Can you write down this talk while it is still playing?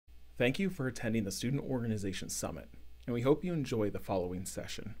Thank you for attending the Student Organization Summit, and we hope you enjoy the following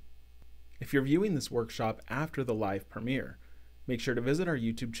session. If you're viewing this workshop after the live premiere, make sure to visit our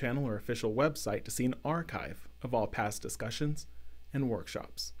YouTube channel or official website to see an archive of all past discussions and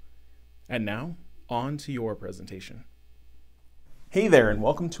workshops. And now, on to your presentation. Hey there, and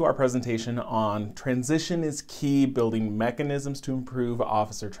welcome to our presentation on Transition is Key, Building Mechanisms to Improve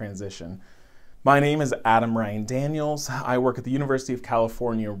Officer Transition. My name is Ryen Daniels. I work at the University of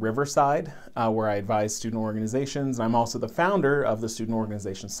California Riverside, where I advise student organizations. I'm also the founder of the Student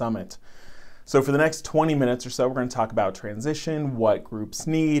Organization Summit. So for the next 20 minutes or so, we're going to talk about transition, what groups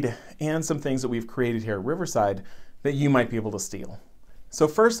need, and some things that we've created here at Riverside that you might be able to steal. So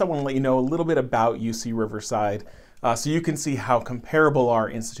first, I want to let you know a little bit about UC Riverside so you can see how comparable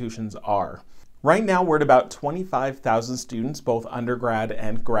our institutions are. Right now, we're at about 25,000 students, both undergrad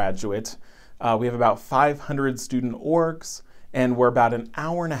and graduate. We have about 500 student orgs, and we're about an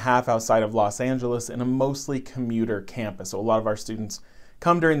hour and a half outside of Los Angeles in a mostly commuter campus. So a lot of our students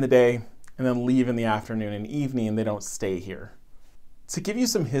come during the day and then leave in the afternoon and evening, and they don't stay here. To give you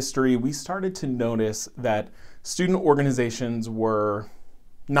some history, we started to notice that student organizations were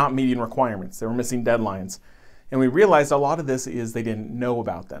not meeting requirements. They were missing deadlines. And we realized a lot of this is they didn't know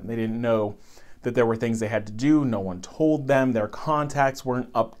about them. They didn't know that there were things they had to do. No one told them. Their contacts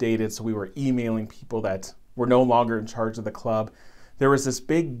weren't updated, so we were emailing people that were no longer in charge of the club. There was this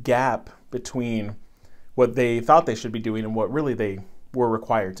big gap between what they thought they should be doing and what really they were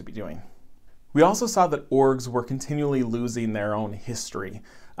required to be doing. We also saw that orgs were continually losing their own history.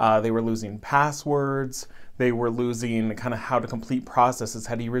 They were losing passwords. They were losing kind of how to complete processes.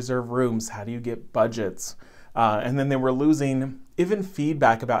 How do you reserve rooms? How do you get budgets? And then they were losing even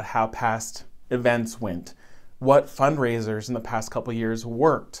feedback about how past events went, what fundraisers in the past couple years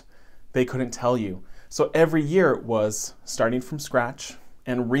worked. They couldn't tell you. So every year it was starting from scratch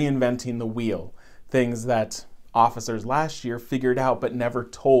and reinventing the wheel, things that officers last year figured out but never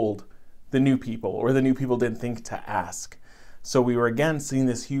told the new people, or the new people didn't think to ask. So we were again seeing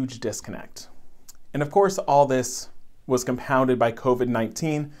this huge disconnect. And of course, all this was compounded by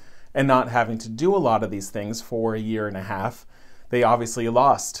COVID-19 and not having to do a lot of these things for a year and a half. They obviously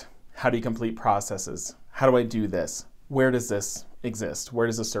lost. How do you complete processes? How do I do this? Where does this exist? Where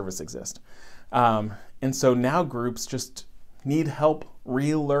does the service exist? And so now groups just need help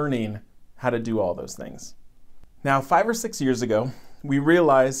relearning how to do all those things. Now, 5 or 6 years ago, we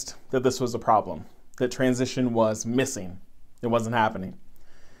realized that this was a problem, that transition was missing. It wasn't happening.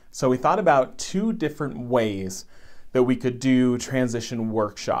 So we thought about 2 different ways that we could do transition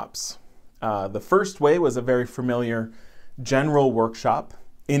workshops. The first way was a very familiar general workshop.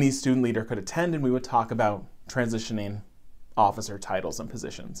 Any student leader could attend, and we would talk about transitioning officer titles and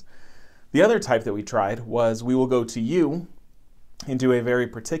positions. The other type that we tried was we will go to you and do a very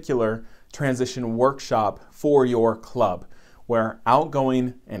particular transition workshop for your club, where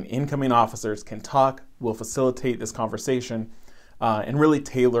outgoing and incoming officers can talk. We'll facilitate this conversation and really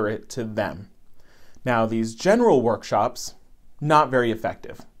tailor it to them. Now, these general workshops, not very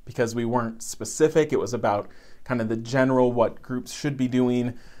effective because we weren't specific. It was about kind of the general what groups should be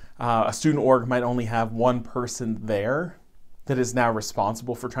doing. A student org might only have one person there that is now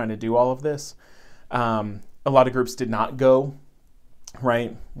responsible for trying to do all of this. A lot of groups did not go,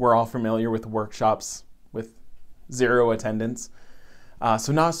 right? We're all familiar with workshops with 0 attendance.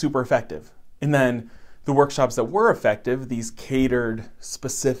 So not super effective. And then the workshops that were effective, these catered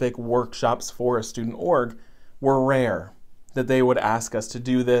specific workshops for a student org, were rare, that they would ask us to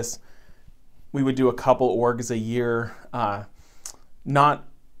do this. We would do a couple orgs a year. Not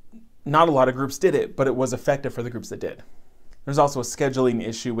a lot of groups did it, but it was effective for the groups that did. There's also a scheduling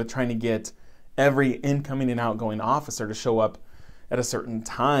issue with trying to get every incoming and outgoing officer to show up at a certain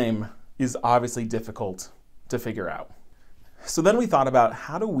time is obviously difficult to figure out. So then we thought about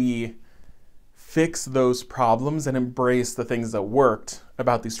how do we fix those problems and embrace the things that worked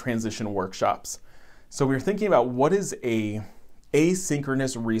about these transition workshops. So we were thinking about what is a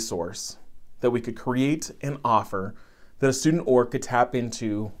asynchronous resource that we could create and offer that a student org could tap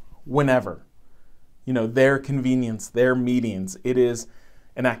into whenever. You know, their convenience, their meetings. It is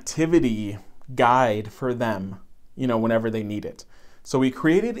an activity guide for them, you know, whenever they need it. So we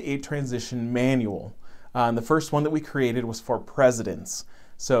created a transition manual. And the first one that we created was for presidents.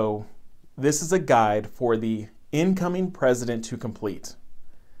 So this is a guide for the incoming president to complete.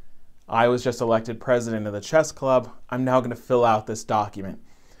 I was just elected president of the chess club. I'm now going to fill out this document.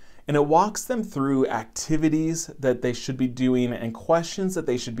 And it walks them through activities that they should be doing and questions that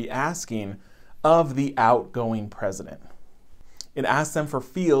they should be asking of the outgoing president. It asks them for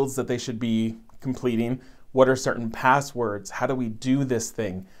fields that they should be completing. What are certain passwords? How do we do this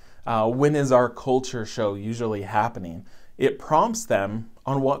thing? When is our culture show usually happening? It prompts them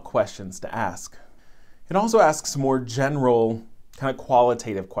on what questions to ask. It also asks more general, kind of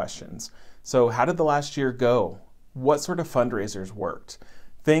qualitative questions. So how did the last year go? What sort of fundraisers worked?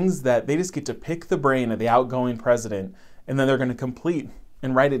 Things that they just get to pick the brain of the outgoing president, and then they're going to complete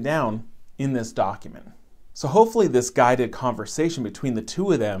and write it down in this document. So hopefully this guided conversation between the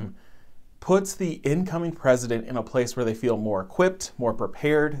two of them puts the incoming president in a place where they feel more equipped, more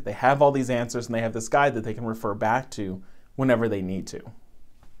prepared, they have all these answers, and they have this guide that they can refer back to whenever they need to.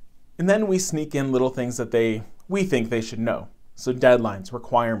 And then we sneak in little things that we think they should know. So deadlines,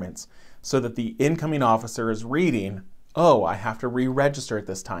 requirements, so that the incoming officer is reading, oh, I have to re-register at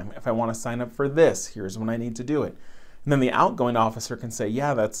this time. If I want to sign up for this, here's when I need to do it. And then the outgoing officer can say,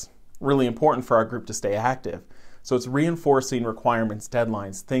 yeah, that's really important for our group to stay active. So it's reinforcing requirements,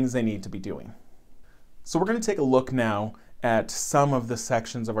 deadlines, things they need to be doing. So we're going to take a look now at some of the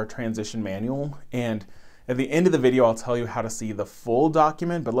sections of our transition manual. And at the end of the video, I'll tell you how to see the full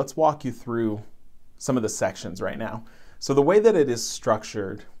document, but let's walk you through some of the sections right now. So the way that it is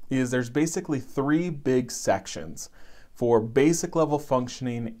structured is there's basically 3 big sections for basic level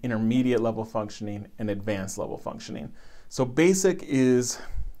functioning, intermediate level functioning, and advanced level functioning. So basic is,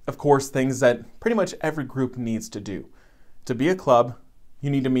 of course, things that pretty much every group needs to do. To be a club, you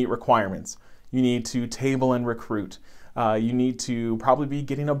need to meet requirements. You need to table and recruit. You need to probably be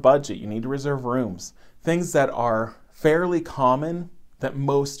getting a budget. You need to reserve rooms. Things that are fairly common that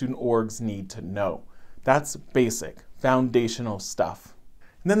most student orgs need to know. That's basic, foundational stuff.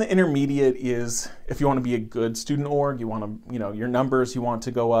 And then the intermediate is if you want to be a good student org, you want to, your numbers you want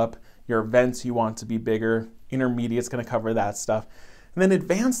to go up, your events you want to be bigger. Intermediate's going to cover that stuff. And then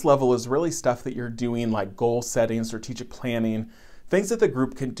advanced level is really stuff that you're doing like goal setting, strategic planning, things that the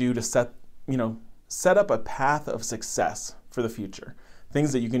group can do to set up a path of success for the future.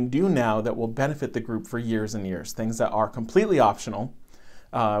 Things that you can do now that will benefit the group for years and years. Things that are completely optional,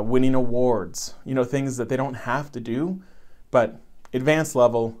 winning awards, things that they don't have to do, but advanced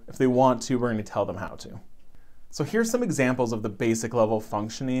level, if they want to, we're going to tell them how to. So here's some examples of the basic level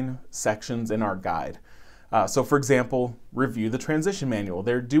functioning sections in our guide. So for example, review the transition manual.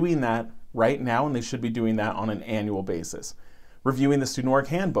 They're doing that right now, and they should be doing that on an annual basis. Reviewing the student org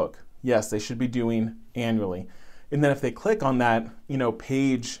handbook. Yes, they should be doing annually. And then if they click on that,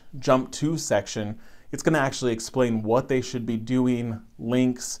 page jump to section, it's going to actually explain what they should be doing,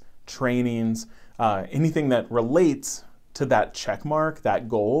 links, trainings, anything that relates to that check mark, that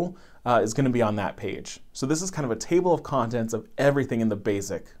goal, is going to be on that page. So this is kind of a table of contents of everything in the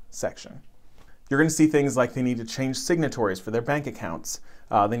basic section. You're going to see things like they need to change signatories for their bank accounts.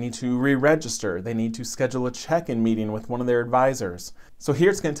 They need to re-register. They need to schedule a check-in meeting with one of their advisors. So here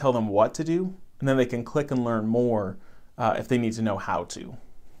it's going to tell them what to do, and then they can click and learn more if they need to know how to.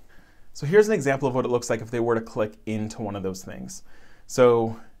 So here's an example of what it looks like if they were to click into one of those things.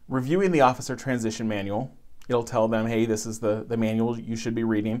 So reviewing the officer transition manual, it'll tell them, hey, this is the manual you should be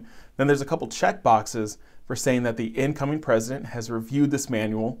reading. Then there's a couple check boxes for saying that the incoming president has reviewed this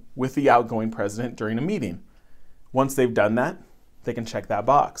manual with the outgoing president during a meeting. Once they've done that, they can check that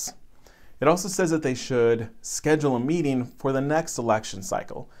box. It also says that they should schedule a meeting for the next election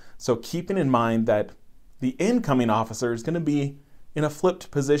cycle. So keeping in mind that the incoming officer is going to be in a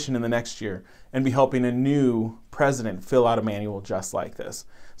flipped position in the next year and be helping a new president fill out a manual just like this.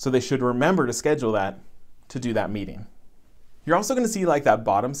 So they should remember to schedule that to do that meeting. You're also going to see like that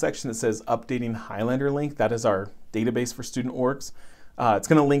bottom section that says updating Highlander link. That is our database for student orgs. It's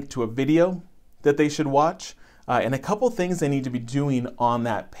going to link to a video that they should watch and a couple things they need to be doing on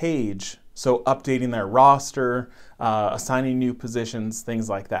that page. So updating their roster, assigning new positions, things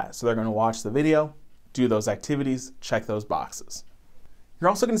like that. So they're going to watch the video, do those activities, check those boxes. You're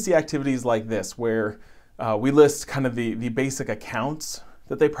also going to see activities like this where we list kind of the basic accounts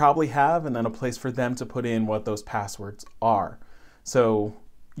that they probably have, and then a place for them to put in what those passwords are. So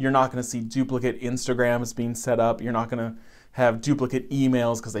you're not going to see duplicate Instagrams being set up. You're not going to have duplicate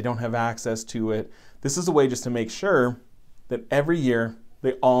emails because they don't have access to it. This is a way just to make sure that every year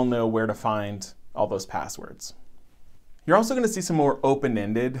they all know where to find all those passwords. You're also going to see some more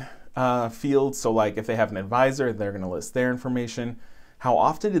open-ended fields. So like if they have an advisor, they're going to list their information. How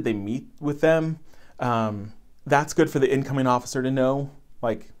often did they meet with them? That's good for the incoming officer to know.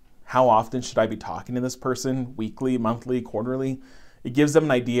 Like, how often should I be talking to this person? Weekly, monthly, quarterly? It gives them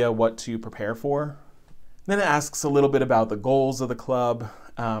an idea what to prepare for. Then it asks a little bit about the goals of the club.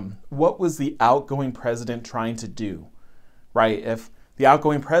 What was the outgoing president trying to do, right? If the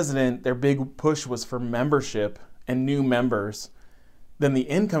outgoing president, their big push was for membership and new members, then the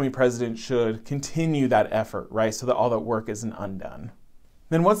incoming president should continue that effort, right? So that all that work isn't undone.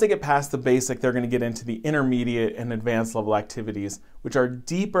 Then once they get past the basic, they're going to get into the intermediate and advanced level activities, which are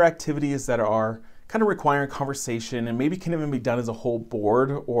deeper activities that are kind of requiring conversation and maybe can even be done as a whole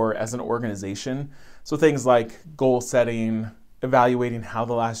board or as an organization. So things like goal setting, evaluating how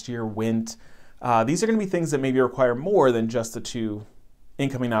the last year went. These are going to be things that maybe require more than just the two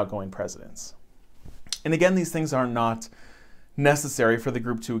incoming, outgoing presidents. And again, these things are not necessary for the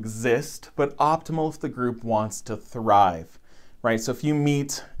group to exist, but optimal if the group wants to thrive, right? So if you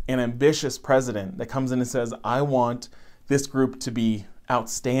meet an ambitious president that comes in and says, I want this group to be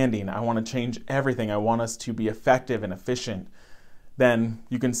outstanding, I want to change everything, I want us to be effective and efficient, then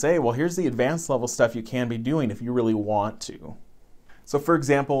you can say, well, here's the advanced level stuff you can be doing if you really want to. So for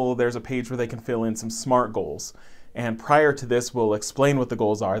example, there's a page where they can fill in some SMART goals. And prior to this, we'll explain what the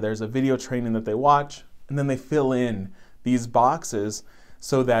goals are. There's a video training that they watch, and then they fill in these boxes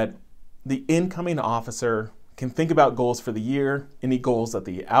so that the incoming officer can think about goals for the year, any goals that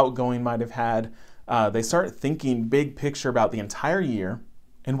the outgoing might have had. They start thinking big picture about the entire year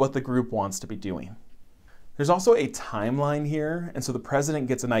and what the group wants to be doing. There's also a timeline here, and so the president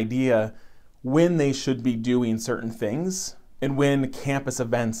gets an idea when they should be doing certain things and when campus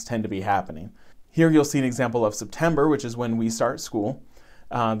events tend to be happening. Here you'll see an example of September, which is when we start school.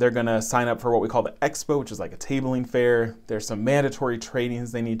 They're going to sign up for what we call the expo, which is like a tabling fair. There's some mandatory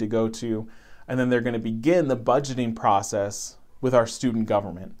trainings they need to go to, and then they're going to begin the budgeting process with our student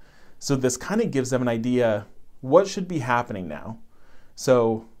government. So this kind of gives them an idea what should be happening now.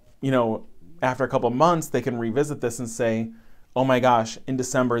 So, after a couple of months, they can revisit this and say, oh my gosh, in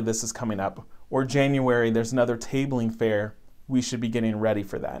December, this is coming up. Or January, there's another tabling fair. We should be getting ready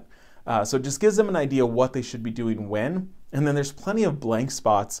for that. So it just gives them an idea what they should be doing when. And then there's plenty of blank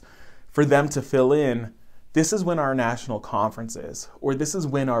spots for them to fill in. This is when our national conference is, or this is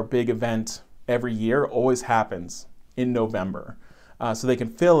when our big event every year always happens in November. So they can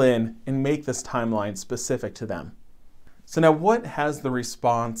fill in and make this timeline specific to them. So now what has the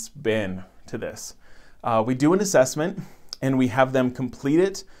response been to this? We do an assessment and we have them complete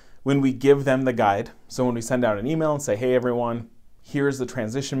it when we give them the guide. So when we send out an email and say, hey everyone, here's the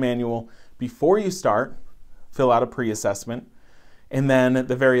transition manual. Before you start, fill out a pre-assessment. And then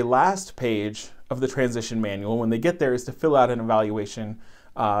the very last page of the transition manual, when they get there, is to fill out an evaluation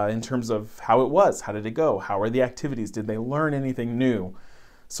in terms of how it was, how did it go, how are the activities, did they learn anything new?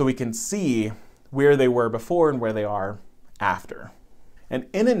 So we can see where they were before and where they are after. And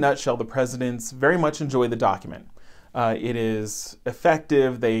in a nutshell, the presidents very much enjoy the document. It is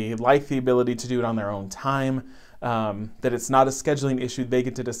effective, they like the ability to do it on their own time, that it's not a scheduling issue, they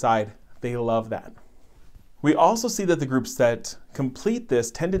get to decide. They love that. We also see that the groups that complete this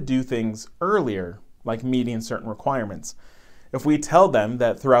tend to do things earlier, like meeting certain requirements. If we tell them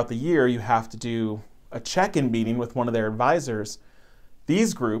that throughout the year you have to do a check-in meeting with one of their advisors,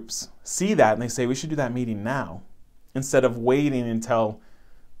 these groups see that and they say we should do that meeting now, instead of waiting until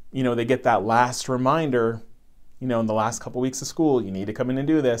they get that last reminder, in the last couple weeks of school, you need to come in and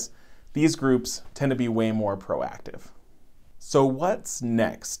do this. These groups tend to be way more proactive. So what's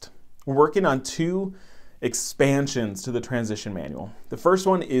next? We're working on 2 expansions to the transition manual. The first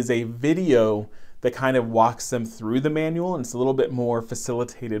one is a video that kind of walks them through the manual, and it's a little bit more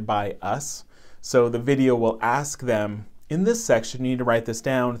facilitated by us. So the video will ask them, in this section, you need to write this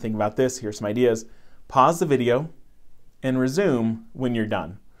down, think about this, here's some ideas. Pause the video and resume when you're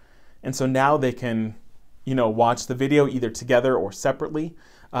done. And so now they can, watch the video either together or separately.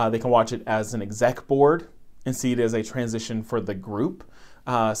 They can watch it as an exec board and see it as a transition for the group.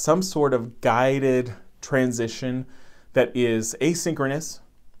 Some sort of guided transition that is asynchronous,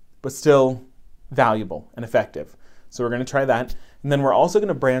 but still valuable and effective. So we're going to try that. And then we're also going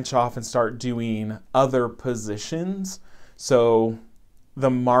to branch off and start doing other positions. So the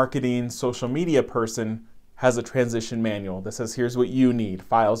marketing social media person has a transition manual that says, here's what you need,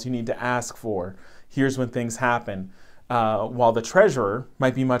 files you need to ask for, here's when things happen. While the treasurer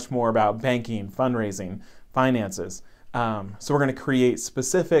might be much more about banking, fundraising, finances. So we're going to create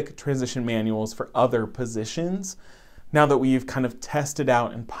specific transition manuals for other positions. Now that we've kind of tested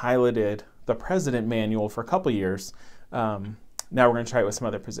out and piloted the president manual for a couple years, now we're going to try it with some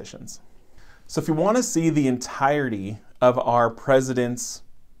other positions. So if you want to see the entirety of our president's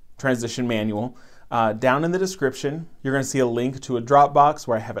transition manual, down in the description, you're going to see a link to a Dropbox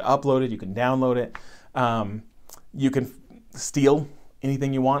where I have it uploaded. You can download it. You can steal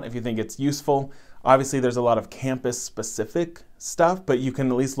anything you want if you think it's useful. Obviously, there's a lot of campus-specific stuff, but you can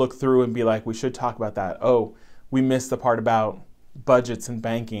at least look through and be like, we should talk about that. Oh, we missed the part about budgets and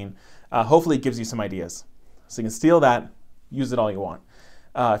banking. Hopefully, it gives you some ideas. So you can steal that, use it all you want.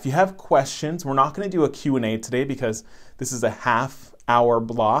 If you have questions, we're not going to do a Q&A today because this is a half-hour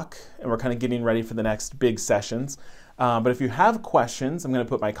block and we're kind of getting ready for the next big sessions. But if you have questions, I'm going to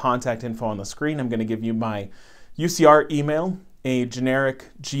put my contact info on the screen. I'm going to give you my UCR email, a generic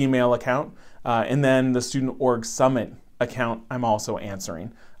Gmail account, and then the Student Org Summit account I'm also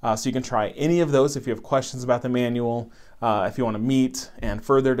answering. So you can try any of those if you have questions about the manual. If you want to meet and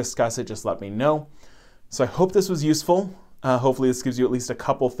further discuss it, just let me know. So I hope this was useful. Hopefully this gives you at least a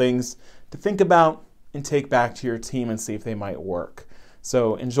couple things to think about and take back to your team and see if they might work.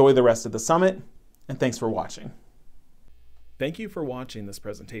 So enjoy the rest of the summit, and thanks for watching. Thank you for watching this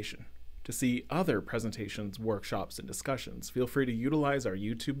presentation. To see other presentations, workshops, and discussions, feel free to utilize our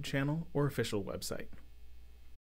YouTube channel or official website.